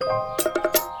So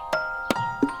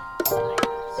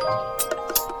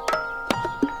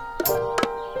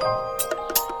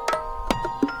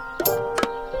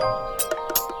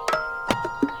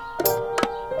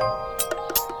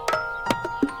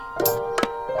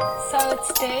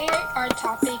today our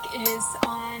topic is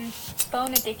on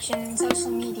phone addiction and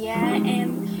social media,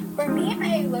 and for me,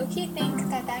 I low-key think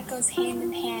that goes hand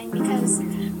in hand, because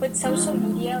with social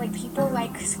media, like, people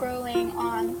like scrolling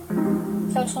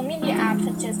on social media apps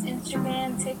such as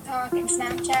Instagram, TikTok, and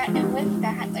Snapchat, and with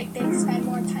that, like, they spend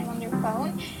more time on their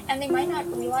phone, and they might not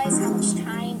realize how much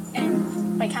time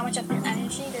and like how much of their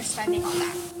energy they're spending on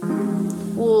that.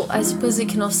 Well, I suppose it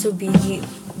can also be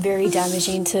very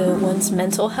damaging to one's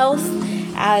mental health,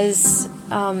 as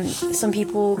some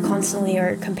people constantly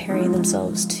are comparing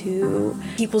themselves to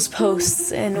people's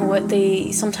posts, and what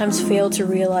they sometimes fail to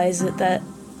realize that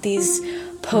these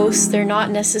posts, they're not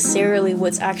necessarily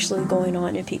what's actually going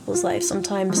on in people's lives.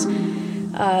 Sometimes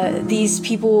these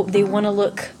people, they want to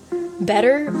look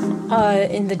better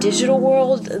in the digital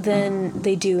world than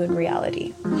they do in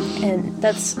reality, and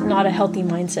that's not a healthy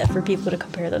mindset for people to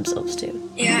compare themselves to.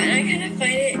 Yeah, and I kind of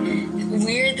find it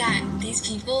weird that these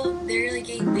people, they're like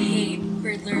getting paid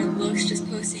for their looks just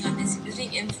posting on this, being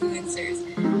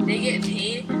influencers. They get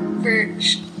paid for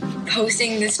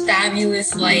posting this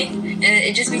fabulous life, and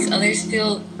it just makes others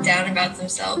feel down about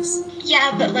themselves.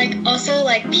 Yeah, but like also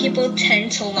like people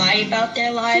tend to lie about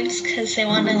their lives because they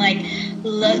want to like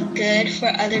look good for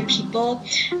other people,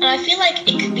 and I feel like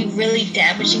it could be really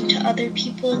damaging to other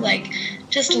people, like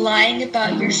just lying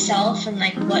about yourself and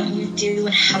like what you do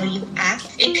and how you act.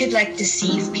 It could like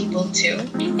deceive people too.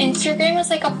 Instagram is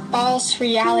like a false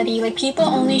reality. Like, people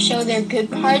only show their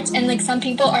good parts, and like some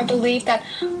people are believed that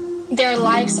their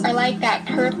lives are like that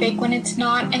perfect when it's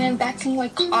not, and then that can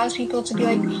like cause people to be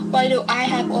like, why do I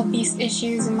have all these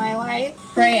issues in my life?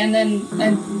 Right, and then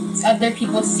other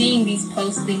people seeing these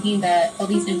posts thinking that all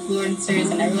these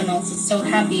influencers and everyone else is so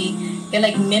happy, they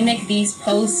like mimic these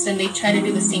posts and they try to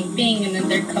do the same thing, and then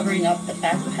they're covering up the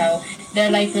fact of how their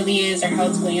life really is or how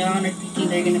it's going on, or thinking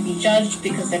they're going to be judged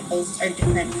because their posts are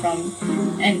different from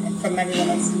everyone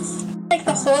else's. Like,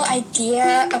 the whole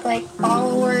idea of like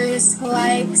followers,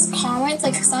 likes, comments,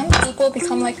 like some people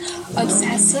become like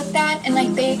obsessed with that, and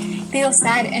like they feel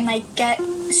sad and like get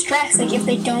stressed, like if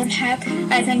they don't have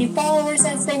as many followers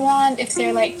as they want, if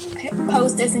their like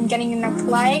post isn't getting enough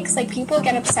likes, like people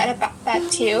get upset about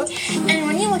that too. And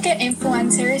when you look at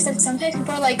influencers, like sometimes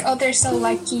people are like, oh, they're so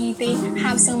lucky, they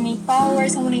have so many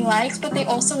followers, so many likes, but they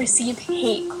also receive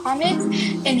hate comments,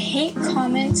 and hate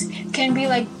comments can be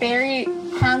like very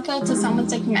harmful to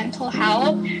someone's like mental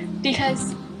health,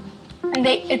 because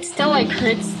it still like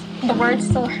hurts. The words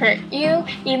still hurt you,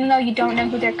 even though you don't know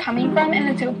who they're coming from, and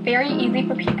it's very easy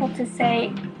for people to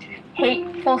say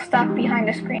hateful stuff behind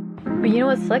the screen. But you know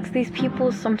what sucks? These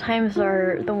people sometimes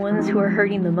are the ones who are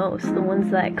hurting the most, the ones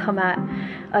that come at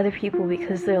other people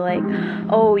because they're like,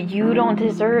 oh, you don't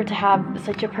deserve to have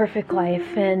such a perfect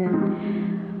life, and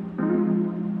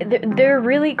they're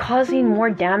really causing more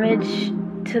damage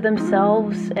to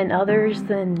themselves and others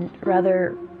than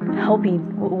rather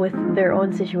helping with their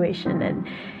own situation. And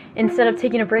instead of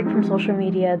taking a break from social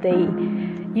media, they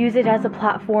use it as a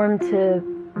platform to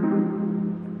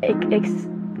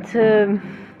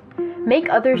make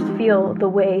others feel the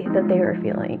way that they are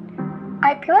feeling.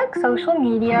 I feel like social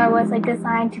media was like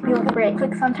designed to be like a break.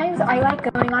 Like sometimes I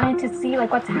like going on it to see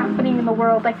like what's happening in the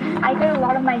world. Like I get a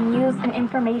lot of my news and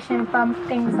information from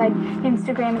things like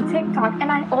Instagram and TikTok.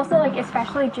 And I also like,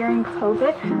 especially during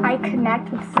COVID, I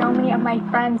connect with so many of my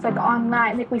friends like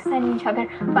online. Like we send each other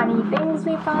funny things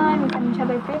we find, we send each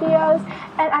other videos.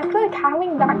 And I feel like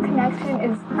having that connection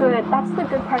is good. That's the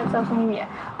good part of social media.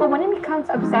 But when it becomes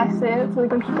obsessive, like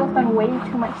when people spend way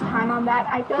too much time on that,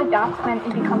 I feel like that's when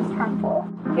it becomes harmful.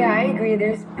 Yeah, I agree.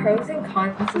 There's pros and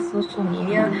cons to social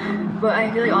media, but I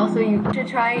feel like also you should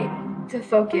try to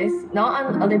focus not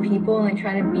on other people and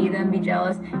try to be them, be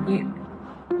jealous.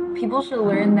 People should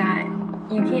learn that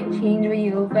you can't change what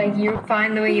you look like. You're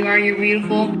fine the way you are. You're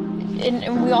beautiful.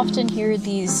 And we often hear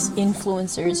these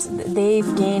influencers,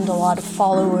 they've gained a lot of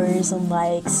followers and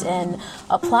likes and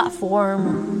a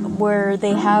platform where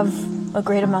they have a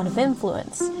great amount of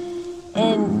influence.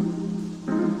 And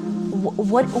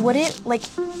what it, like,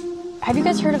 have you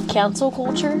guys heard of cancel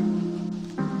culture?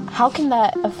 How can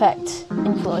that affect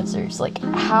influencers? Like,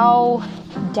 how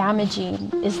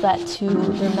damaging is that to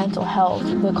their mental health?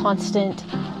 The constant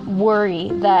worry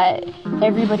that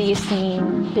everybody is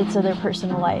seeing bits of their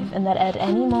personal life, and that at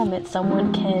any moment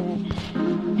someone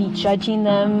can be judging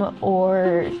them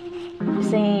or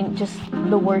saying just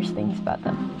the worst things about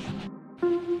them.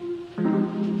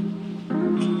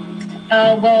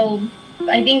 Well,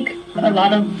 I think a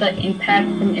lot of the impact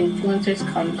from influencers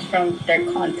comes from their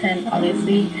content,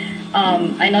 obviously.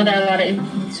 I know there are a lot of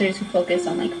influencers who focus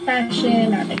on like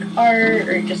fashion or like art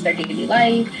or just their daily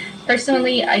life.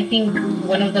 Personally, I think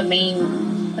one of the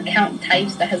main account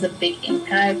types that has a big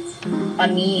impact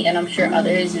on me, and I'm sure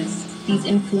others, is these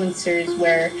influencers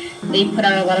where they put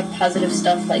out a lot of positive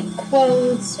stuff like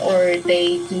quotes, or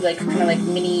they do like kind of like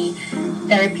mini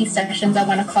therapy sessions, I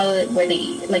want to call it, where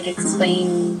they like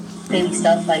explain daily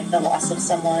stuff like the loss of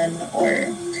someone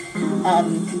or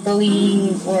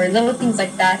bullying or little things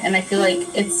like that. And I feel like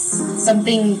it's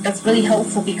something that's really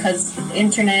helpful because the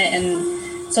internet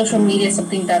and social media is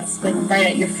something that's like right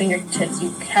at your fingertips.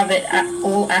 You have it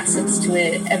all access to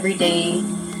it every day,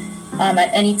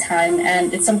 at any time,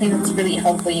 and it's something that's really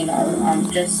helpful.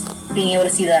 Just being able to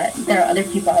see that there are other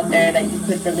people out there that you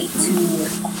could relate to, or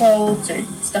quotes or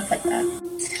stuff like that.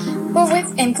 But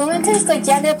with influencers, like,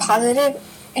 yeah, they're positive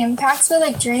impacts, but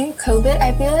like during COVID,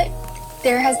 I feel like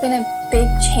there has been a big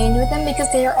change with them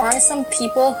because there are some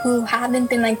people who haven't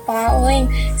been like following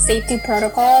safety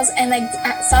protocols, and like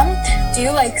some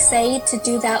do like say to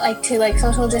do that, like to like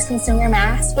social distancing their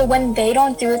masks, but when they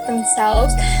don't do it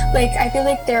themselves, like I feel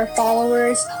like their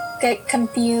followers get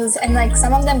confused and like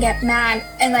some of them get mad,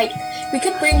 and like we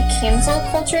could bring cancel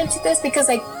culture into this because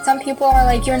like some people are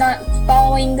like, you're not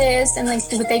following this, and like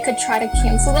they could try to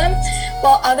cancel them,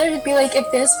 while others would be like, if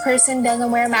this person doesn't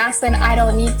wear a mask, then I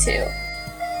don't need to.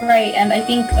 Right, and I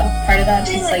think part of that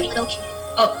is like okay,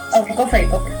 go for it.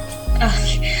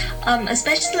 Okay.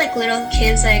 Especially like little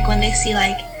kids, like when they see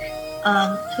like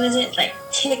who is it, like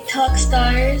TikTok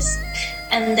stars,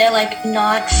 and they're like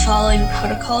not following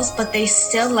protocols, but they're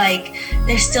still like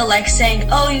saying,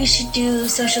 oh, you should do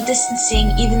social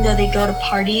distancing even though they go to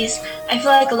parties. I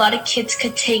feel like a lot of kids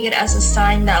could take it as a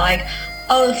sign that like,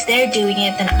 oh, if they're doing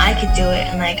it, then I could do it,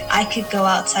 and like I could go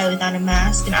outside without a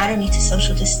mask, and I don't need to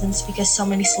social distance because so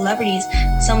many celebrities,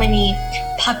 so many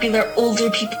popular older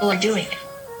people are doing it.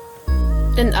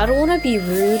 And I don't want to be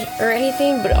rude or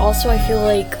anything, but also I feel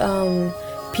like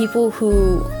people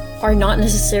who are not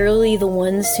necessarily the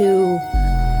ones who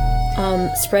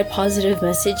spread positive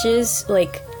messages,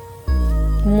 like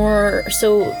more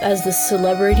so as the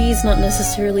celebrities, not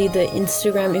necessarily the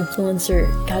Instagram influencer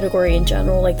category in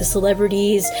general, like the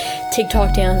celebrities,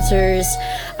 TikTok dancers,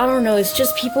 I don't know, it's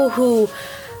just people who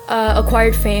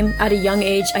acquired fame at a young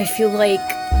age. I feel like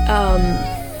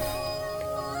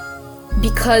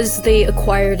because they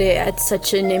acquired it at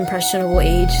such an impressionable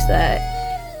age that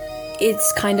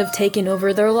it's kind of taken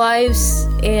over their lives,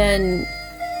 and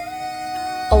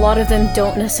a lot of them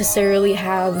don't necessarily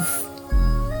have,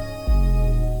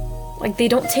 like, they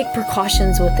don't take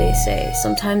precautions what they say.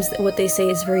 Sometimes what they say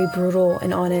is very brutal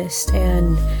and honest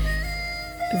and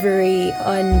very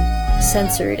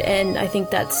uncensored, and I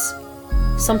think that's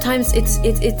sometimes it's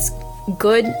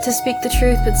good to speak the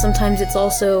truth, but sometimes it's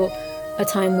also a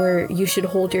time where you should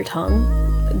hold your tongue,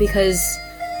 because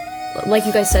like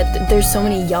you guys said, there's so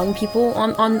many young people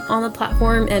on the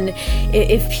platform, and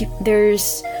if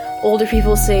there's older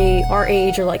people, say our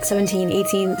age, or like 17,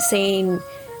 18, saying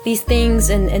these things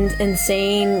and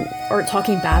saying or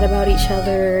talking bad about each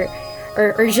other,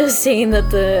 or just saying that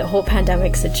the whole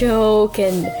pandemic's a joke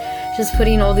and just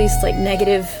putting all these like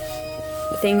negative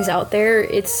things out there,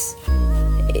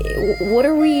 what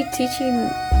are we teaching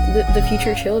the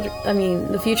future children? I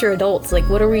mean, the future adults, like,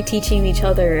 what are we teaching each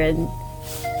other? And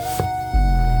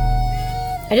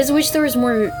I just wish there was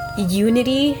more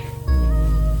unity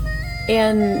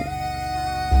and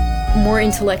more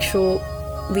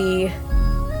intellectually,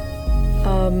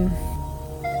 I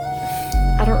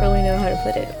don't really know how to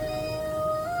put it.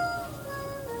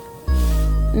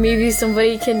 Maybe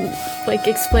somebody can like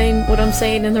explain what I'm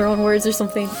saying in their own words or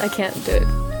something. I can't do it.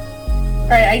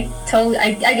 Right, I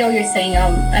get what you're saying,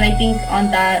 and I think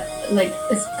on that, like,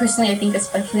 personally, I think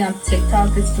especially on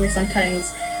TikTok, it's where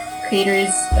sometimes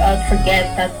creators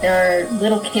forget that there are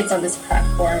little kids on this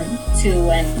platform too,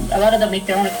 and a lot of them make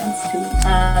their own accounts too.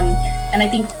 And I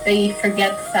think they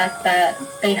forget the fact that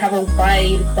they have a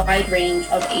wide range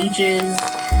of ages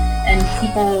and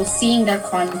people seeing their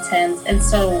content, and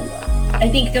so I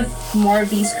think if more of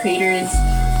these creators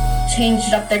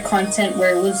changed up their content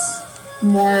where it was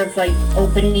more of like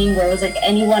opening, where it was like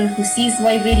anyone who sees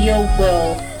my video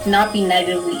will not be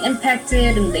negatively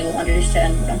impacted and they will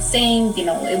understand what I'm saying, it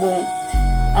won't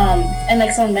and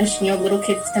like someone mentioned, little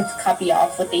kids tend to copy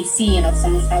off what they see. If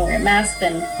someone's not wearing a mask,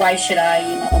 then why should I?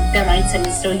 Their mindset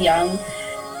is still young.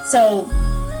 So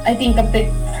I think a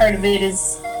big part of it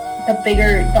is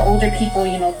the older people,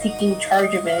 taking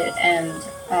charge of it and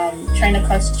trying to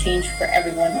cause change for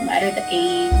everyone, no matter the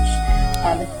age,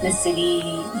 ethnicity,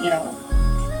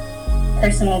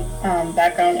 personal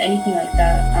background, anything like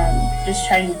that. Just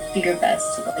try and do your best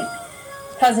to like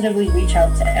positively reach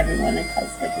out to everyone and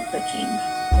cause like a good change.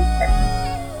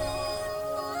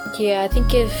 Yeah, I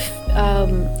think if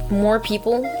more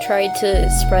people tried to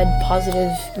spread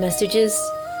positive messages,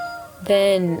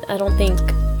 then I don't think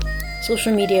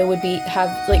social media would have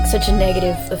like such a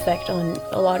negative effect on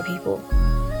a lot of people.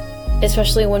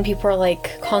 Especially when people are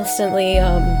like constantly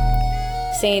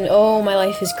saying, "Oh, my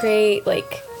life is great,"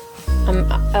 like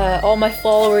all my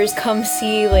followers come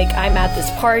see, like, I'm at this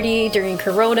party during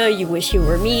Corona, you wish you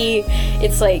were me.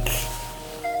 It's like,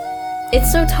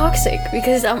 it's so toxic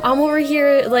because I'm over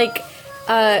here like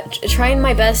trying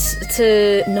my best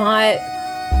to not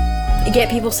get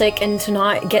people sick and to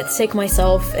not get sick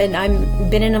myself, and I'm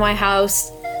been into my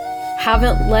house,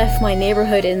 haven't left my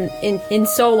neighborhood in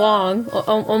so long,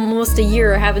 almost a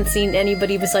year. I haven't seen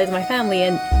anybody besides my family,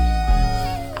 and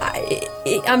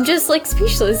I'm just like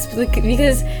speechless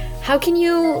because how can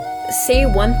you say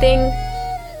one thing,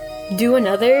 do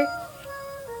another,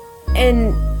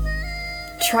 and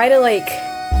try to like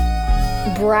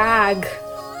brag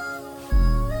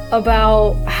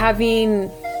about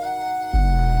having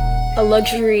a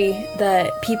luxury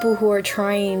that people who are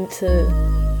trying to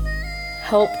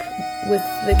help with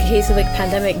the case of like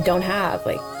pandemic don't have.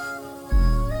 Like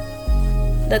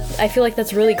that, I feel like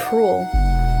that's really cruel.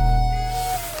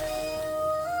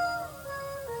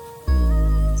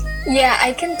 Yeah,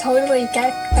 I can totally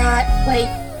get that. Like,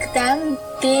 them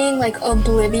being like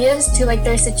oblivious to like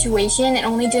their situation and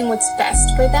only doing what's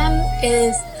best for them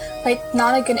is like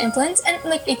not a good influence. And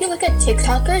like if you look at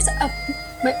TikTokers,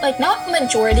 like not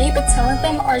majority, but some of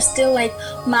them are still like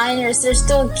minors. They're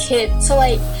still kids. So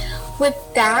like with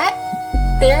that,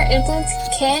 their influence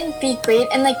can be great,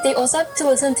 and like they also have to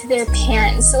listen to their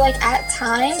parents. So like at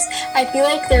times, I feel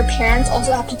like their parents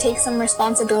also have to take some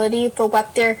responsibility for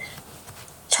what their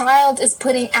child is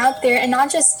putting out there, and not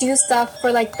just do stuff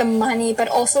for like the money, but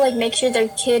also like make sure their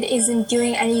kid isn't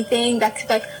doing anything that could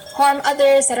like harm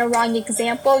others, set a wrong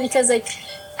example. Because like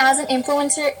as an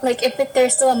influencer, like if they're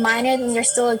still a minor, then they're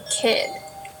still a kid.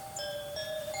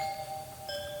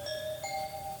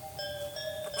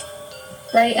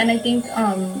 Right, and I think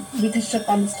we touched up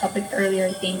on this topic earlier,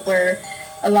 I think, where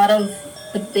a lot of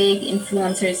the big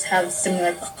influencers have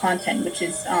similar content, which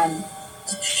is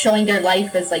showing their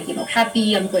life as like,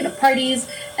 happy, I'm going to parties.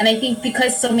 And I think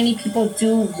because so many people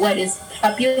do what is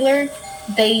popular,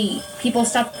 people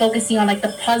stop focusing on like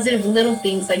the positive little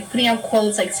things, like putting out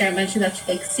quotes like Sarah mentioned that she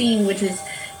likes seeing, which is,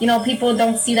 people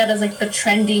don't see that as like the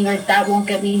trending, or that won't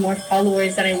get me more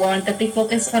followers that I want. That they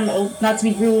focus on, not to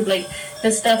be rude, like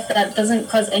the stuff that doesn't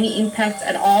cause any impact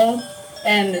at all.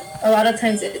 And a lot of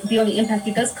times the only impact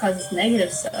it does cause is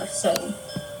negative stuff. So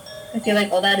I feel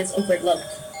like all that is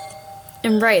overlooked.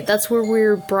 And right, that's where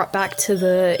we're brought back to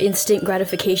the instant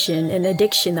gratification and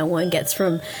addiction that one gets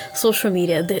from social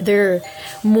media. They're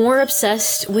more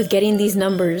obsessed with getting these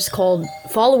numbers called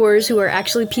followers, who are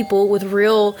actually people with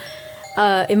real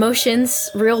emotions,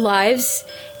 real lives,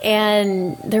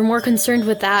 and they're more concerned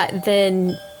with that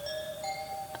than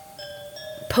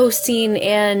posting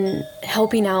and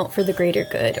helping out for the greater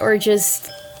good, or just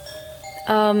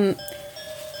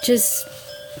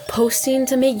posting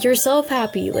to make yourself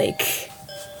happy. Like,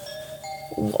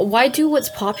 why do what's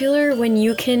popular when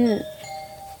you can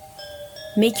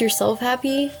make yourself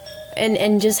happy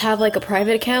and just have like a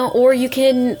private account, or you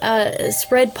can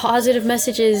spread positive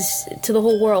messages to the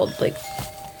whole world? Like,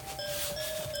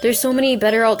 there's so many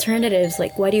better alternatives.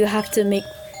 Like, why do you have to make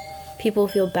people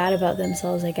feel bad about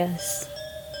themselves, I guess?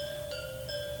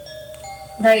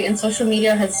 Right, and social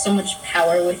media has so much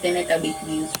power within it that we can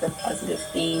use for positive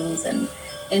things, and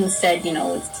instead,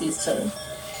 it's used to,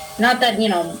 not that,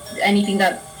 anything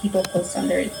that people post on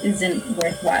there isn't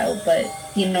worthwhile, but,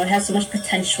 it has so much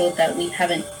potential that we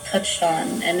haven't touched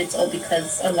on, and it's all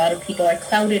because a lot of people are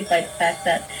clouded by the fact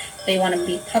that they want to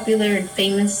be popular and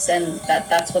famous, and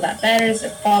that's what that matters,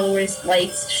 their followers,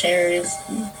 likes, shares.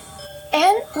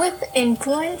 And with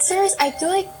influencers, I feel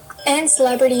like, and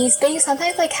celebrities, they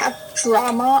sometimes like have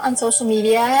drama on social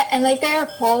media, and like their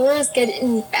followers get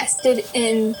invested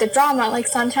in the drama. Like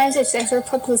sometimes it's just for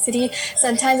publicity,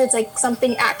 sometimes it's like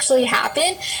something actually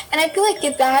happened. And I feel like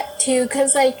with that too,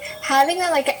 because like having that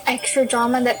like extra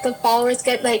drama that the followers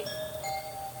get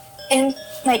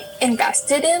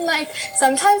invested in, like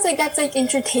sometimes like that's like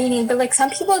entertaining, but like some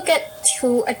people get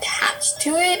too attached to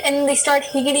it and they start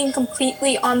hating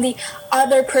completely on the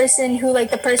other person who,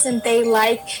 like, the person they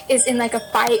like is in like a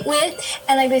fight with,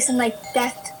 and like there's some like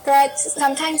death threats,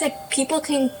 sometimes like people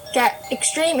can get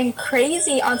extreme and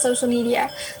crazy on social media.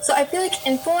 So I feel like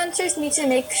influencers need to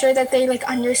make sure that they like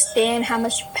understand how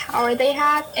much power they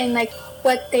have and like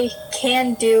what they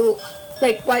can do,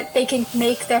 like what they can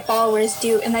make their followers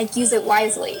do, and like use it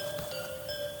wisely.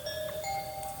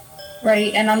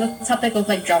 Right, and on the topic of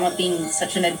like drama being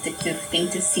such an addictive thing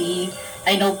to see,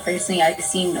 I know personally I've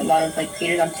seen a lot of like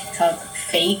creators on TikTok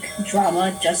fake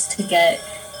drama just to get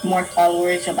more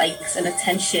followers or likes and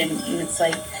attention, and it's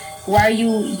like, why are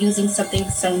you using something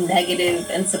so negative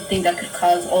and something that could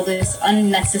cause all this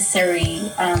unnecessary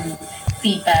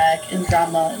feedback and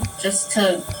drama just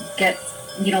to get,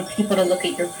 you know, people to look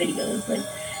at your videos? Like,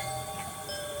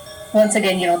 once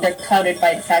again, you know, they're clouded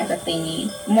by the fact that they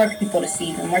need more people to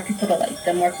see them, more people to like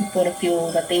them, more people to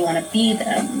feel that they want to be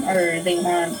them, or they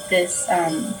want this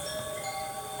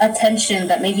attention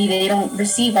that maybe they don't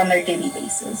receive on their daily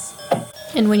basis.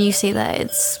 And when you say that,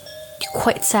 it's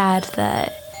quite sad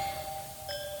that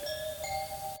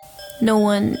no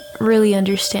one really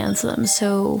understands them.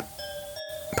 So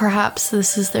perhaps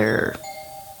this is their,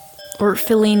 or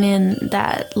filling in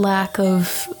that lack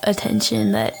of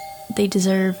attention that they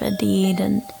deserve and need.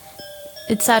 And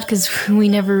it's sad because we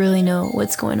never really know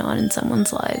what's going on in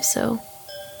someone's lives, so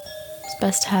it's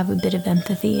best to have a bit of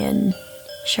empathy and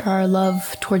share our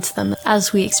love towards them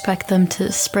as we expect them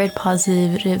to spread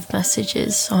positive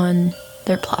messages on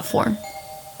their platform.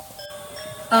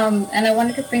 And I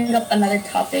wanted to bring up another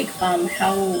topic,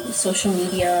 how social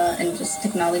media and just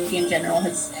technology in general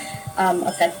has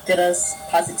affected us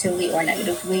positively or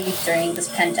negatively during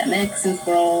this pandemic, since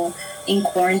we're all in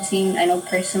quarantine. I know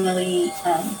personally,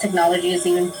 technology is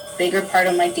an even bigger part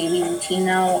of my daily routine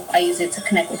now. I use it to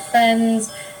connect with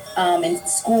friends, in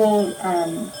school,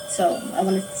 so I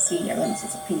wanted to see everyone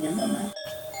else's opinions on that.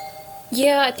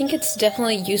 Yeah, I think it's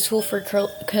definitely useful for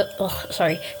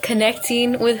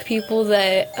connecting with people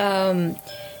that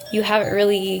you haven't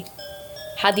really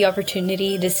had the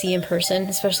opportunity to see in person,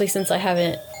 especially since I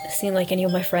haven't seen like any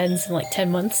of my friends in like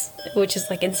 10 months, which is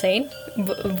like insane.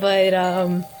 But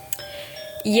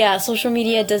yeah, social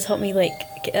media does help me like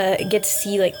get to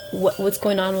see like what's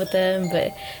going on with them.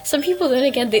 But some people, then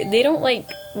again, they don't like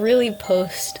really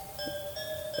post.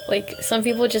 Like some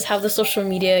people just have the social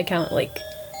media account like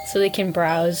so they can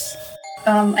browse.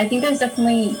 I think there's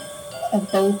definitely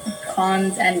both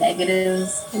cons and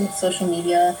negatives with social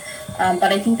media,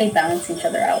 but I think they balance each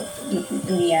other out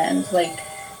in the end. Like,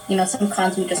 you know, some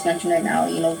cons we just mentioned right now,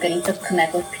 you know, getting to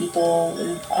connect with people,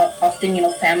 often, you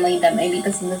know, family that maybe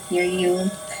doesn't live near you.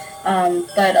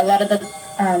 But a lot of the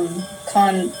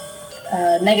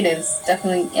negatives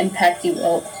definitely impact you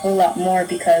a whole lot more,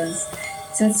 because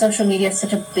since social media is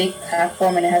such a big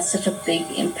platform and it has such a big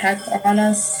impact on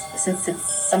us, since it's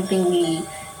something we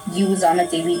use on a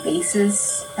daily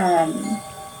basis,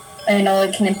 I know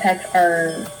it can impact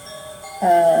our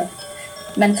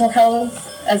mental health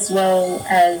as well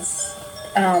as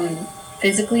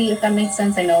physically, if that makes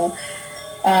sense. I know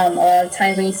a lot of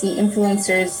times when you see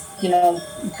influencers, you know,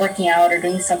 working out or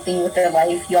doing something with their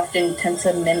life, you often tend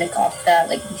to mimic off that.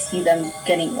 Like, you see them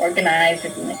getting organized or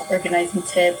doing like organizing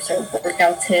tips or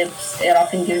workout tips. It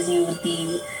often gives you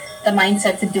the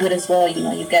mindset to do it as well. You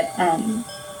know, you get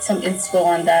some inspo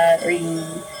on that, or you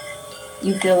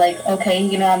feel like, okay,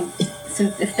 you know,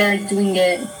 since if they're doing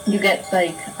it, you get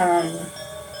like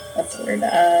what's the word?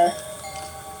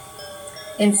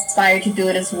 Inspired to do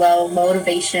it as well.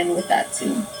 Motivation with that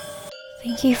too.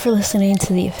 Thank you for listening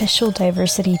to the official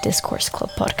Diversity Discourse Club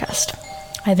podcast.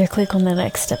 Either click on the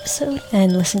next episode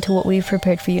and listen to what we've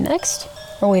prepared for you next,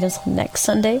 or wait until next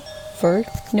Sunday for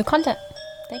new content.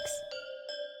 Thanks.